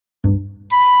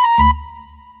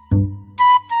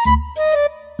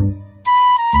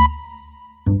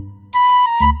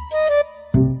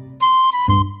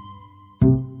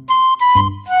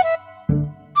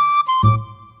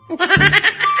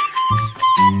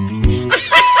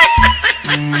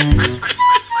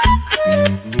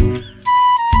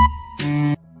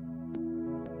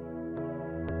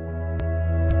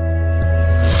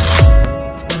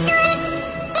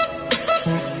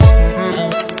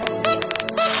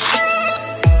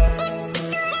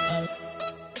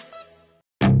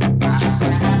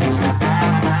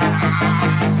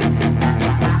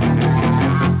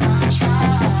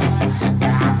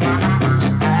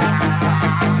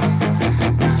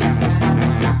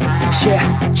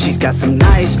Yeah, she's got some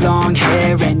nice long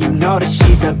hair, and you know that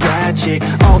she's a bad chick.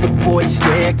 All the boys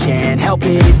stare, can't help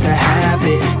it, it's a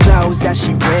habit. Clothes that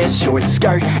she wears, short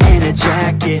skirt and a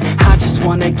jacket. I just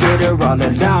wanna get her all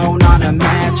alone on a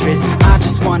mattress. I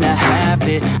just wanna have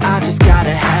it, I just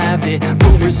gotta have it.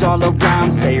 Rumors all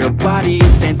around say her body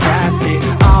is fantastic.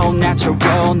 All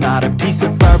natural, not a piece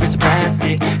of fur is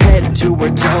plastic. Head to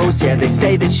her toes, yeah, they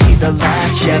say that she's a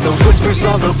latch. Yeah, the whispers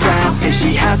all around say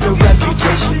she has a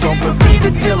reputation. Don't believe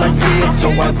it till I see it, so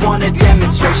I want a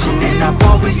demonstration. And I've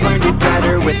always learned it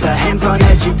better with a hands-on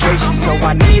education. So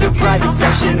I need a private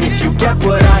session, if you get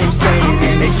what I am saying.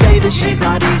 And they say that she's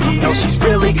not easy, no, she's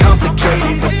really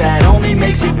complicated, but that only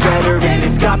makes it better, and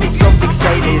it's got me so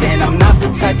fixated. And I'm not the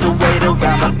type to wait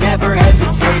around, I've never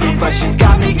hesitated, but she's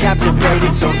got me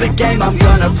captivated, so the game, I'm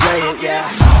gonna play it, yeah.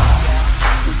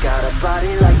 She got a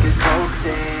body like a coke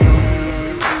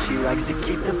thing, she likes to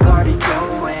keep the party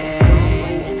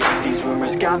going. These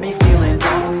rumors got me feeling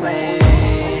lonely,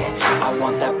 I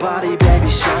want that body, baby,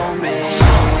 show me.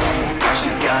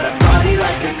 She's got a body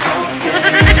like a coke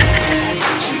thing,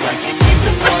 she likes to keep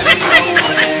the party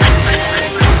going.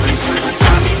 These rumors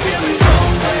got me feeling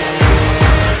lonely,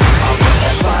 I want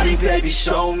that body, baby,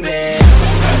 show me.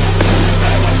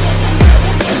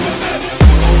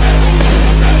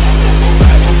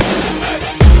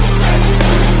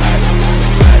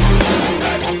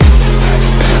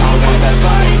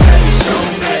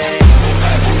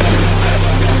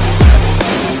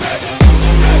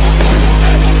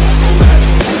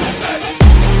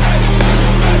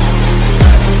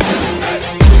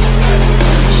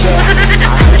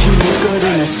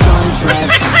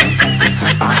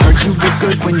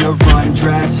 When you're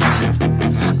undressed,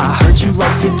 I heard you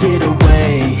like to get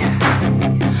away,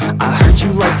 I heard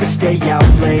you like to stay out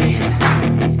late,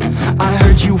 I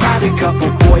heard you had a couple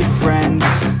boyfriends,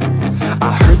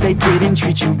 I heard they didn't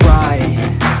treat you right,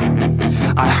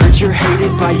 I heard you're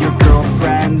hated by your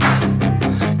girlfriends,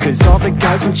 cause all the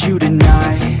guys want you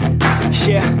tonight.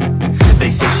 Yeah, they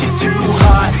say she's too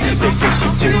hot, they say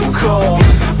she's too cold,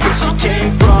 where she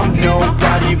came from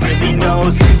nobody really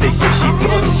knows. They say she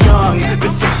looks young, but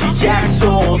say she acts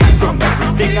old. From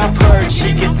everything I've heard,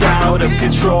 she gets out of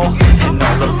control, and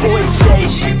all the boys say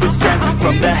she was sent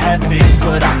from the heavens,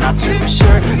 but I'm not too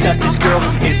sure that this girl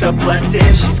is a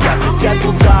blessing. She's got the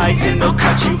devil's eyes, and they'll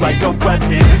cut you like a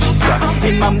weapon. She's stuck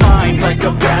in my mind like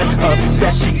a bad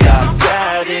obsession, got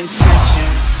bad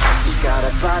intentions. She got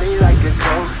a body like a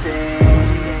coke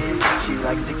thing, she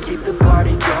likes to keep the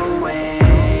party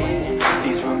going.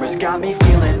 These rumors got me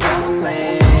feeling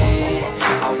lonely,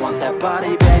 I want that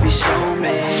body, baby, show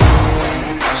me.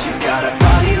 She's got a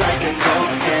body like a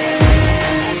coke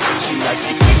thing, she likes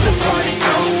to keep the party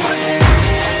going.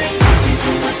 These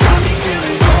rumors got me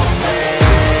feeling lonely,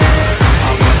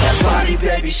 I want that body,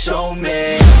 baby, show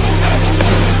me.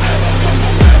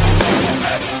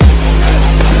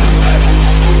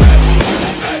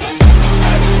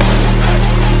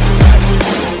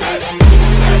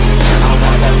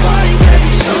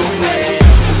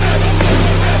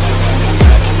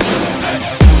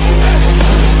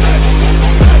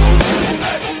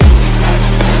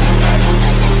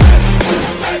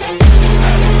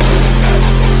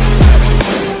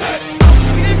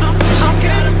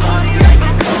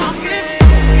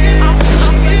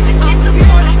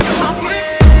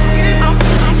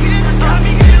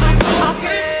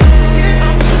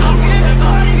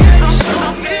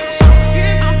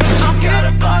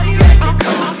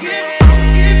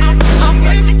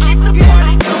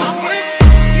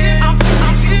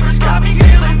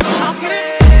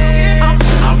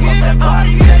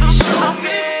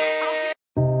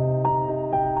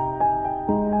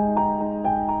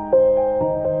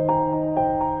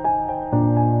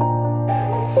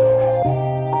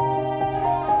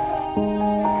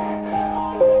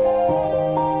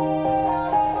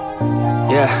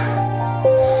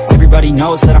 Everybody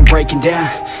knows that I'm breaking down,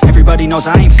 everybody knows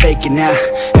I ain't faking now,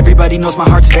 everybody knows my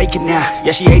heart's vacant now.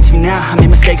 Yeah, she hates me now, I made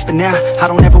mistakes but now I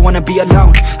don't ever wanna be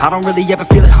alone, I don't really ever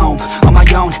feel at home. On my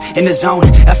own, in the zone,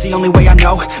 that's the only way I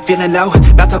know. Feeling low,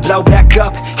 about to blow back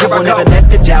up, I won't ever let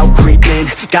the doubt creep in.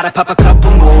 Gotta pop a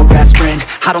couple more aspirin,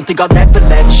 I don't think I'll ever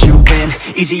let you in.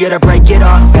 Easier to break it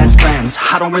off best friends.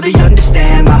 I don't really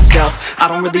understand myself, I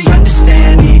don't really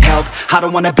understand, need help. I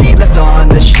don't wanna be left on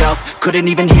the shelf, couldn't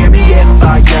even hear me if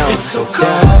I yelled. It's so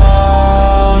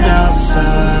cold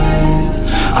outside,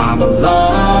 I'm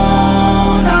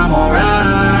alone, I'm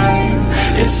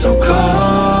alright. It's so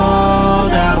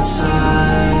cold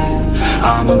outside,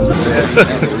 I'm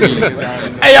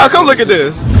alone. Hey y'all, come look at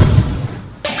this.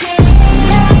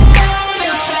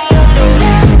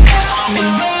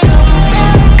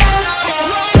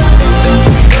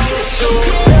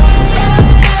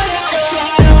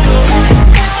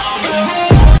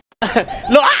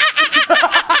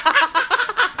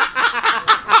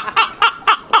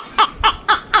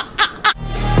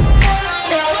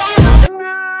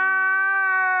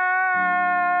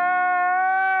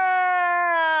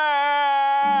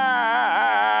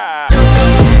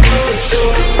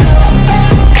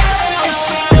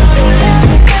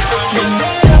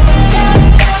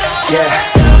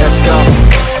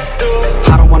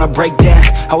 break down.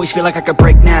 Always feel like I could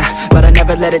break now, but I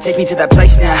never let it take me to that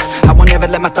place now. I won't ever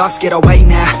let my thoughts get away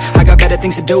now. I got better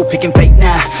things to do, picking fate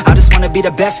now. I just wanna be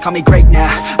the best, call me great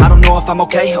now. I don't know if I'm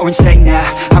okay or insane now.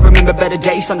 I remember better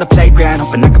days on the playground,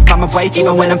 hoping I can find my way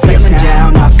even when I'm feeling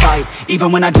down. I fight,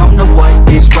 even when I don't know what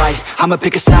is right. I'ma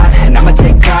pick a side, and I'ma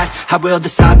take pride. I will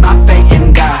decide my fate,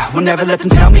 and I will never let them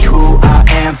tell me who I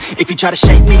am. If you try to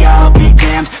shake me, I'll be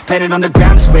damned. Planet on the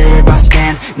ground is where I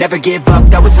stand. Never give up,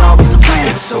 that was always the plan.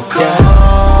 It's so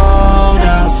cold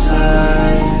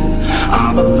outside,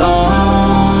 I'm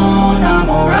alone, I'm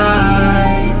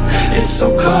alright. It's so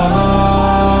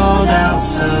cold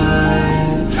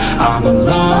outside, I'm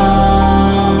alone.